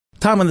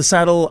Time on the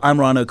Saddle. I'm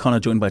Ryan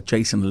O'Connor, joined by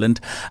Jason Lind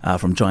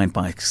from Giant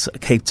Bikes,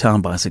 Cape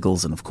Town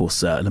Bicycles, and of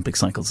course Olympic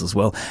Cycles as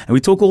well. And we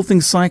talk all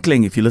things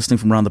cycling. If you're listening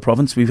from around the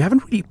province, we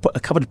haven't really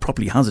covered it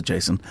properly. How's it,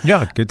 Jason?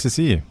 Yeah, good to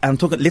see you.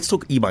 Let's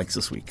talk e-bikes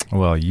this week.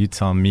 Well, you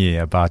tell me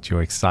about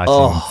your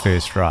exciting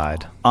first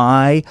ride.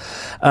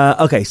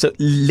 Okay, so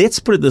let's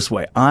put it this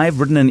way. I've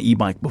ridden an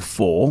e-bike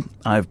before.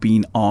 I've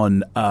been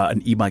on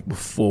an e-bike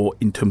before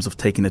in terms of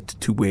taking it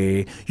to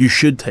where you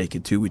should take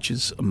it to, which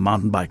is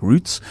mountain bike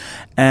routes.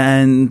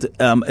 And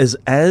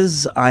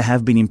as I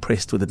have been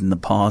impressed with it in the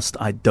past,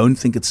 I don't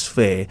think it's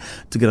fair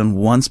to get on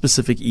one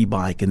specific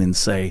e-bike and then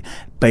say,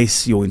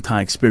 base your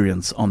entire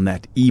experience on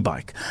that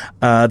e-bike.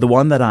 The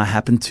one that I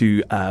happened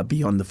to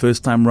be on the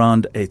first time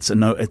round,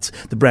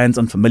 the brand's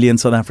unfamiliar in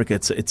South Africa.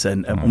 It's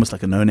almost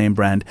like a no-name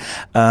brand.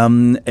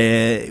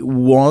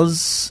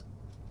 Was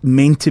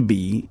meant to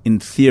be, in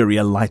theory,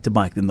 a lighter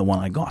bike than the one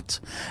I got.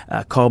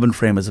 Carbon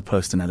frame as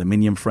opposed to an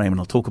aluminium frame. And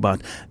I'll talk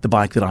about the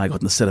bike that I got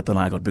and the setup that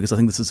I got, because I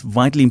think this is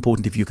vitally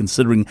important if you're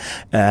considering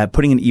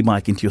putting an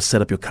e-bike into your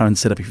setup, your current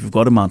setup. If you've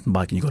got a mountain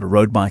bike and you've got a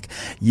road bike,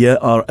 here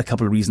are a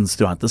couple of reasons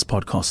throughout this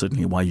podcast,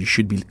 certainly, why you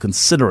should be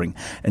considering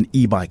an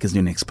e-bike as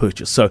your next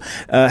purchase. So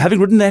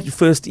having ridden that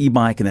first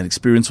e-bike, and that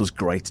experience was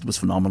great. It was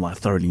phenomenal. I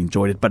thoroughly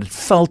enjoyed it, but it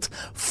felt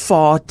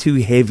far too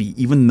heavy,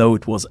 even though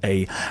it was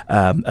a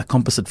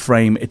composite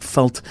frame. It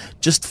felt,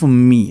 just for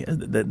me,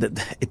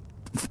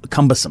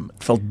 cumbersome.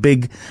 It felt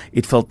big.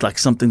 It felt like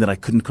something that I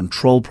couldn't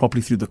control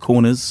properly through the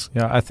corners.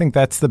 Yeah, I think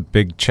that's the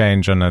big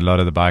change on a lot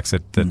of the bikes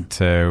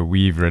that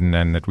we've ridden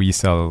and that we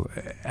sell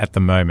at the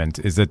moment,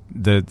 is that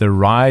the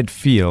ride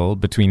feel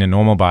between a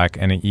normal bike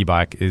and an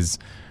e-bike is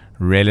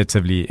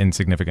relatively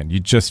insignificant. You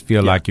just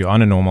feel like you're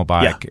on a normal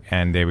bike,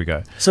 and there we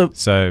go.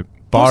 So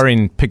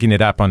barring picking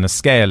it up on the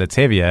scale, it's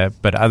heavier,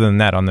 but other than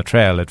that, on the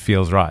trail, it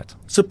feels right.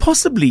 So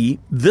possibly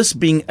this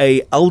being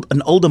an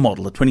older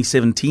model, a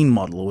 2017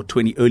 model or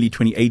early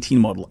 2018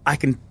 model, I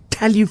can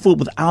tell you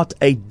without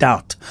a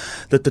doubt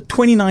that the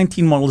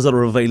 2019 models that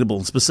are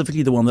available,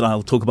 specifically the one that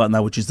I'll talk about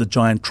now, which is the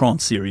Giant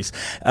Trance series,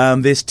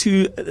 there's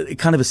two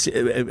kind of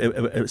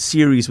a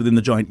series within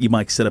the Giant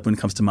e-bike setup when it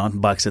comes to mountain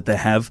bikes that they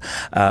have.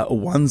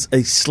 One's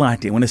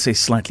when I say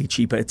slightly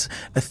cheaper, it's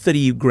a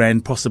 30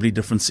 grand possibly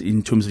difference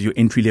in terms of your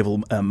entry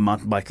level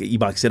mountain bike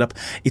e-bike setup.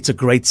 It's a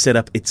great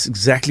setup. It's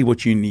exactly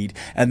what you need.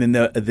 And then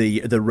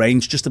the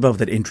range just above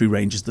that entry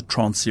range is the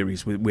Trance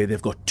series, where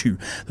they've got two,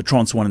 the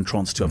Trance 1 and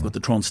Trance 2. I've got the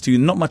Trance 2,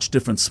 not much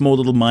difference, small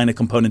little minor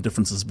component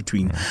differences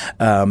between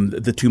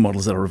the two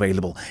models that are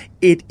available.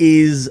 It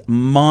is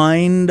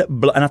and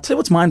I'll tell you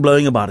what's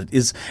mind-blowing about it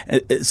is,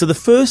 so the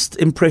first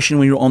impression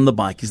when you're on the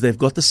bike is they've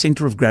got the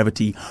center of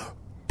gravity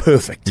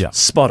perfect,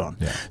 spot on.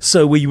 Yeah.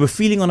 So where you were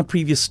feeling on a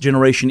previous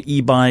generation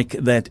e-bike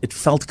that it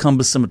felt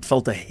cumbersome, it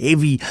felt a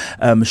heavy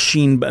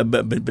machine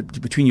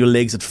between your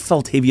legs, it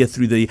felt heavier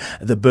through the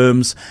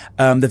berms,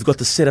 they've got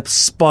the setup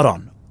spot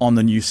on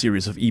the new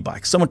series of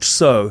e-bikes. So much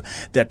so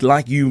that,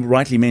 like you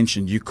rightly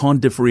mentioned, you can't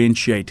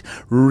differentiate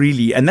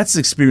really, and that's the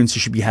experience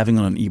you should be having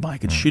on an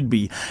e-bike. It should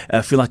be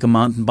feel like a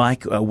mountain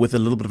bike with a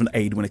little bit of an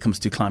aid when it comes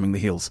to climbing the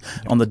hills.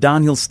 On the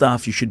downhill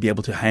stuff, you should be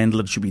able to handle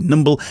it. It should be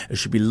nimble. It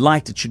should be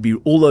light. It should be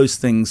all those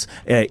things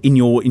in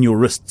your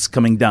wrists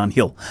coming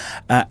downhill.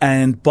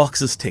 And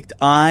boxes ticked.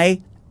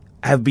 I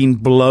have been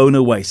blown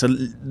away. So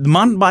the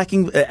mountain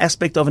biking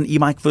aspect of an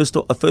e-bike first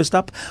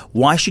up,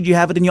 why should you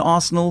have it in your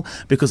arsenal?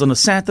 Because on a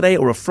Saturday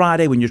or a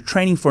Friday when you're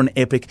training for an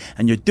epic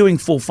and you're doing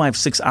 4, 5,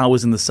 6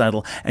 hours in the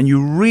saddle and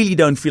you really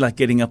don't feel like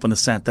getting up on a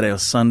Saturday or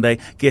Sunday,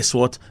 guess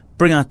what?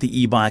 Bring out the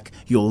e-bike.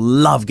 You'll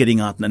love getting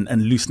out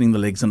and loosening the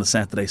legs on a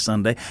Saturday,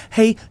 Sunday.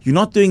 Hey, you're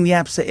not doing the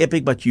Absa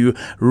Epic, but you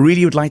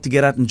really would like to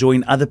get out and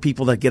join other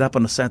people that get up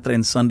on a Saturday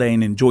and Sunday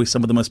and enjoy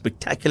some of the most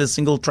spectacular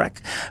single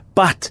track.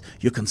 But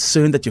you're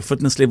concerned that your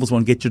fitness levels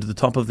won't get you to the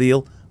top of the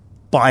hill.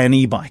 Buy an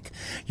e-bike.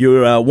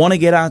 You want to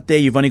get out there.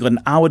 You've only got an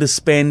hour to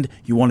spend.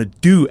 You want to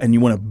do and you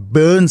want to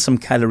burn some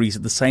calories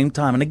at the same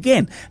time. And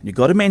again, you've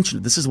got to mention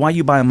it. This is why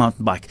you buy a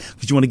mountain bike,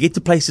 because you want to get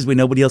to places where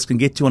nobody else can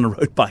get to on a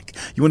road bike.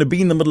 You want to be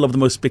in the middle of the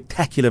most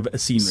spectacular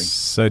scenery.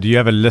 So do you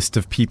have a list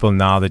of people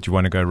now that you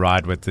want to go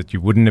ride with that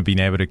you wouldn't have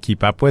been able to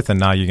keep up with, and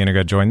now you're going to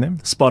go join them?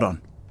 Spot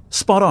on.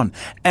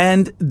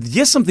 And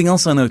here's something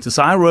else I noticed.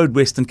 I rode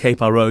Western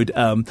Cape. I rode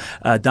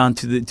down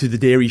to the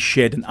dairy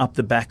shed and up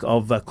the back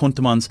of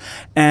Contemans.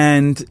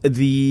 And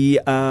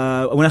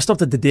when I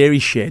stopped at the dairy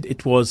shed,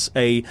 it was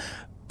a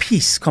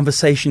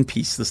conversation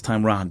piece this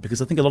time round,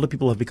 because I think a lot of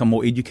people have become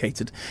more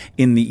educated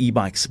in the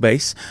e-bike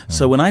space.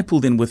 So when I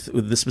pulled in with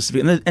the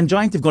specific, and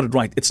Giant have got it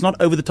right. It's not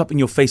over the top in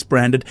your face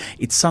branded.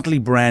 It's subtly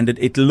branded.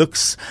 It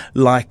looks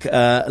like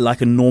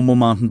a normal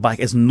mountain bike,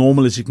 as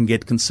normal as you can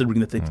get, considering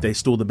that they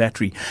store the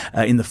battery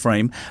in the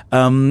frame.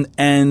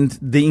 And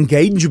the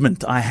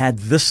engagement I had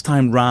this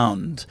time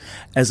round,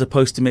 as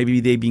opposed to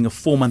maybe there being a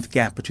 4-month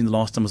gap between the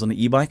last time I was on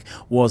the e-bike,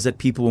 was that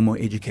people were more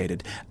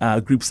educated.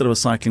 Groups that I was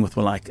cycling with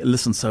were like,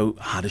 listen, so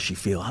how does does she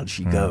feel? How does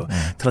she go?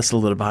 Tell us a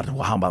little bit about it.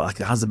 Wow, like,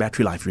 how's the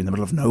battery life? You're in the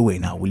middle of nowhere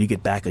now. Will you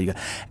get back?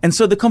 And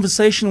so the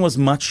conversation was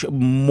much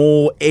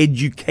more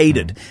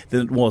educated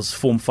than it was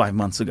 4 or 5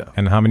 months ago.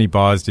 And how many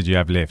bars did you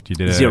have left? You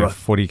did a 0.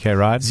 40K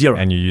ride? 0.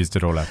 And you used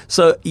it all up.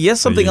 So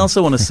yes, something else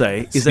I want to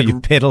say is so that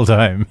you pedaled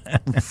home.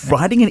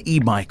 riding an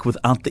e-bike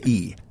without the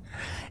E,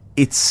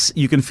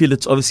 you can feel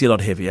it's obviously a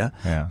lot heavier,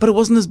 Yeah. but it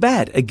wasn't as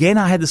bad. Again,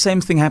 I had the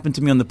same thing happen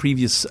to me on the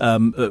previous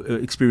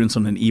experience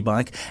on an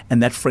e-bike,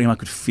 and that frame I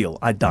could feel.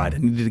 I died. I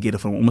needed to get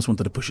off. I almost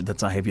wanted to push it.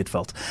 That's how heavy it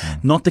felt.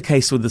 Not the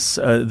case with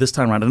this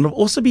time around. And it'll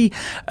also be,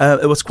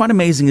 what's quite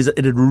amazing is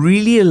that it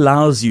really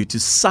allows you to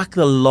suck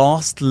the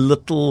last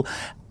little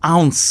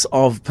ounce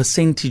of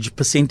percentage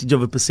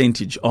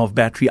of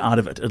battery out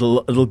of it.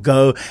 It'll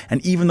go,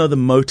 and even though the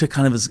motor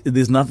kind of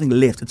there's nothing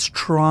left, it's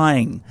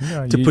trying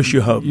to push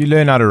you home. You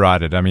learn how to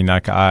ride it. I mean,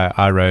 like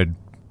I rode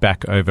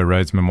back over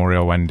Rhodes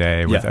Memorial one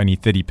day with only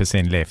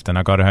 30% left, and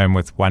I got home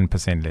with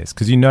 1% less,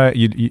 because you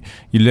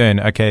learn,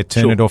 okay,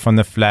 turn it off on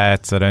the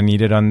flats, I don't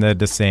need it on the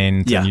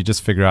descent, and you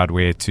just figure out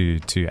where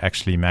to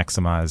actually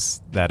maximize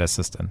that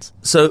assistance.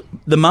 So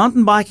the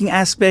mountain biking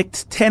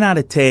aspect, 10 out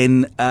of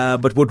 10,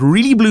 but what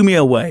really blew me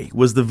away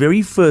was the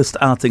very first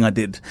outing I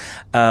did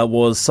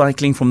was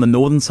cycling from the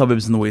northern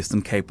suburbs in the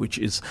Western Cape, which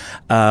is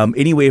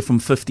anywhere from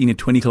 15 to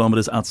 20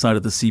 kilometers outside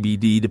of the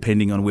CBD,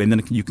 depending on where, and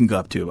then you can go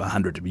up to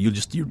 100.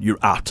 You're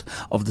out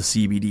of the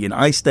CBD, and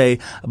I stay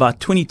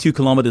about 22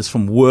 kilometers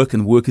from work,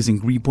 and work is in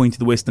Greenpoint to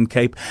the Western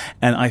Cape,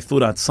 and I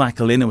thought I'd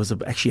cycle in. It was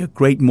actually a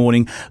great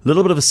morning, a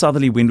little bit of a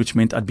southerly wind, which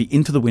meant I'd be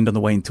into the wind on the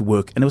way into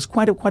work, and it was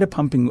quite a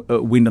pumping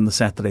wind on the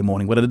Saturday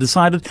morning. But I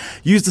decided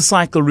use the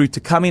cycle route to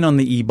come in on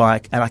the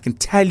e-bike, and I can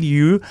tell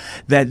you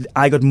that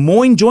I got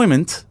more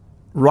enjoyment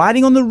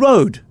riding on the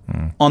road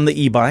on the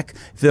e-bike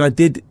than I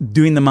did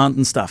doing the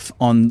mountain stuff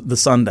on the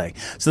Sunday.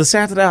 So the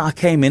Saturday I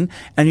came in,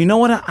 and you know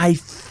what? I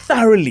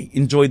thoroughly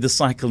enjoyed the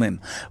cycle in.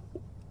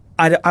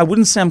 I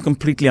wouldn't say I'm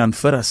completely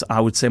unfit.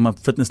 I would say my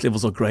fitness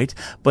levels are great,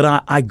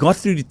 but I got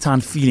through the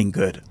town feeling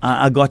good.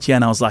 I got here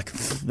and I was like,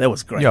 that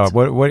was great. Yeah,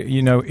 what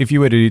if you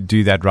were to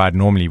do that ride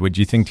normally, would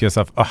you think to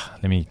yourself,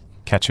 let me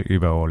catch an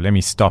Uber, or let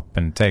me stop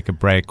and take a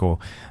break, or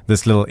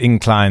this little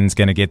incline's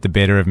going to get the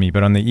better of me?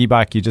 But on the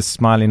e-bike, you're just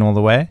smiling all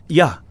the way?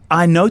 Yeah.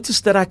 I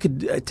noticed that I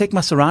could take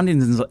my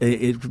surroundings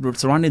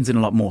in a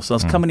lot more. So I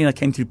was coming in, I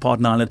came through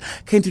Pardon Island,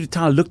 came through the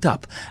town, looked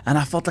up, and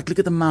I felt like, look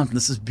at the mountain,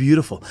 this is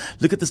beautiful.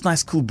 Look at this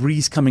nice cool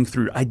breeze coming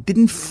through. I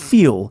didn't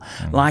feel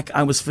like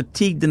I was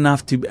fatigued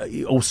enough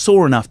or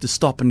sore enough to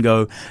stop and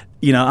go.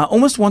 I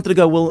almost wanted to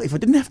go, well, if I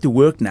didn't have to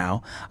work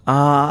now,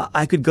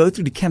 I could go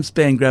through the Camps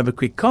Bay and grab a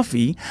quick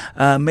coffee,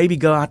 maybe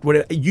go out,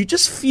 whatever. You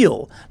just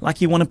feel like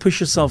you want to push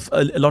yourself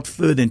a lot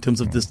further in terms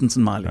of distance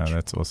and mileage. Oh,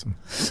 that's awesome.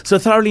 So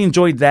thoroughly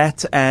enjoyed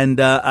that. And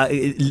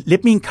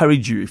let me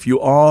encourage you, if you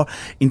are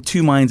in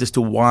two minds as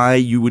to why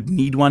you would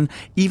need one,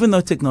 even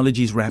though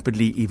technology is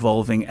rapidly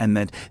evolving and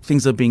that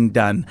things are being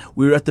done,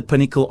 we're at the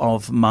pinnacle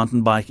of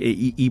mountain bike,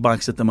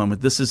 e-bikes at the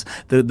moment. This is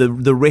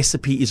the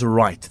recipe is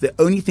right. The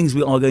only things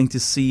we are going to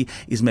see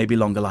is maybe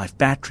longer life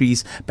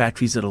batteries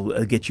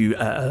that'll get you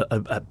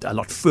a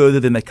lot further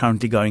than they're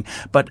currently going.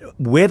 But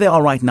where they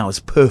are right now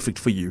is perfect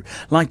for you.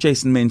 Like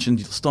Jason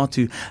mentioned, you'll start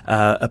to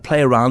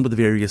play around with the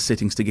various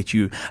settings to get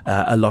you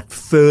a lot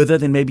further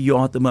than maybe you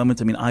are at the moment.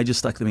 I mean, I just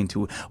stuck them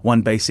into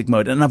one basic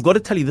mode. And I've got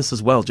to tell you this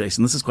as well,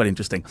 Jason. This is quite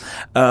interesting.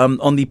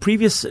 On the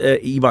previous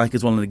e-bike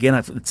as well, and again,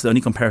 it's the only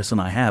comparison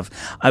I have,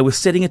 I was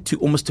setting it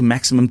almost to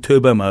maximum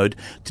turbo mode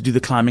to do the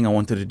climbing I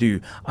wanted to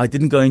do. I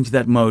didn't go into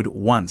that mode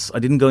once. I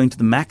didn't go into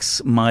the max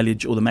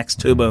mileage or the max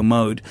turbo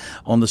mode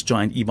on this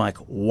giant e-bike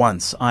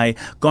once. I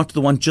got to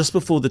the one just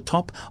before the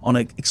top on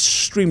an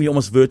extremely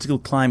almost vertical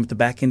climb at the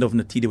back end of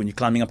Natita. When you're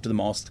climbing up to the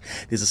mast,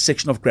 there's a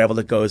section of gravel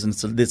that goes, and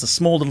there's a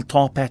small little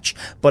tar patch,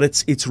 but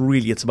it's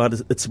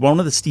one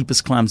of the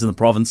steepest climbs in the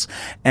province,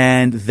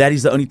 and that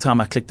is the only time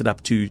I clicked it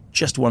up to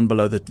just one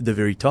below the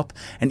very top.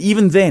 And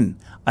even then,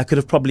 I could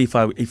have probably,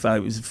 if I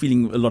was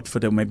feeling a lot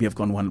fitter, maybe have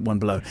gone one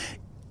below.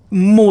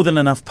 More than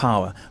enough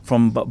power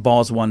from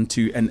bars 1,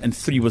 2, and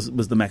 3 was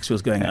the max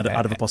was going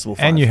out of a possible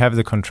 5. And you have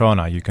the control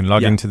now. You can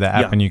log into the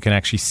app and you can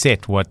actually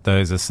set what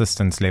those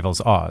assistance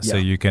levels are. So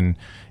you can,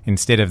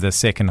 instead of the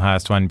second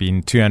highest one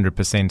being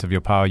 200% of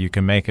your power, you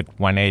can make it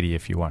 180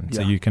 if you want.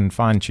 So you can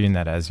fine tune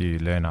that as you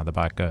learn how the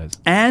bike goes.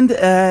 And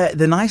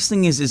the nice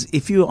thing is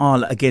if you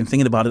are, again,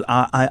 thinking about it,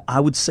 I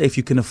would say if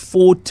you can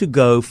afford to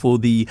go for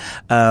the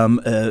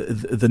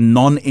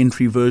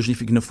non-entry version,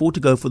 if you can afford to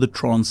go for the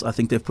Trans, I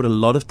think they've put a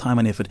lot of time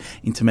and effort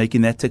into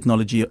making that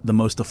technology the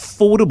most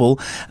affordable,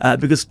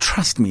 because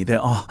trust me, there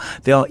are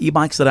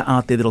e-bikes that are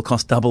out there that'll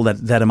cost double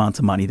that amount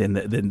of money than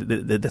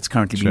that's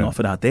currently being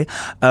offered out there.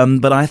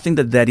 But I think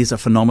that that is a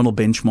phenomenal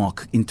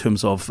benchmark in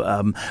terms of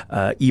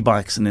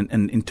e-bikes and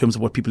in terms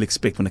of what people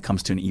expect when it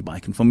comes to an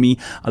e-bike. And for me,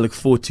 I look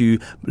forward to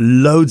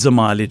loads of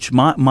mileage.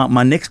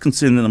 My next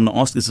concern that I'm going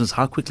to ask this is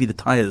how quickly the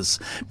tires,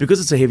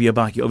 because it's a heavier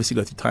bike, you obviously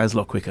go through tires a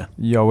lot quicker.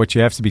 Yeah, what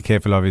you have to be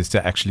careful of is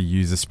to actually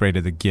use the spread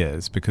of the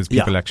gears, because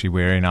people actually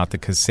wearing out the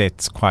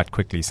cassettes quite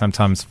quickly.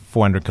 Sometimes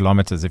 400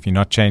 kilometers, if you're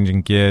not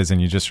changing gears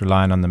and you're just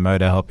relying on the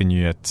motor helping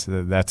you,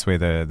 that's where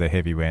the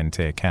heavy wear and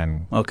tear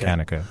can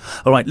occur.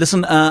 All right,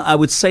 listen, I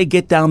would say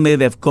get down there.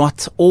 They've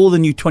got all the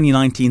new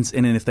 2019s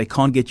in, and if they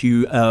can't get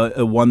you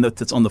one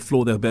that's on the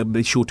floor, they'll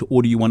be sure to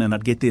order you one, and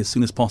I'd get there as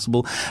soon as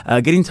possible.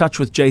 Get in touch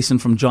with Jason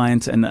from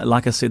Giant, and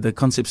like I said, the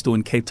concept store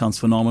in Cape Town's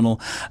phenomenal.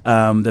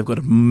 They've got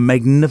a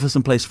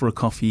magnificent place for a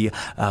coffee,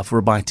 for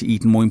a bite to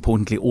eat, and more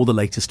importantly, all the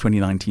latest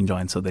 2019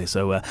 Giants are there.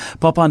 So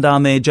pop on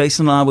down there.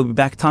 Jason and I will be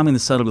back time in the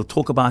saddle. We'll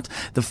talk about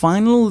the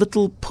final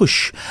little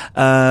push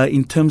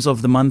in terms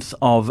of the month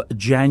of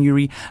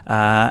January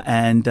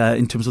and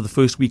in terms of the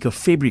first week of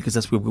February, because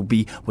that's where we'll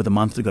be with a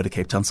month to go to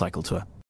Cape Town Cycle Tour.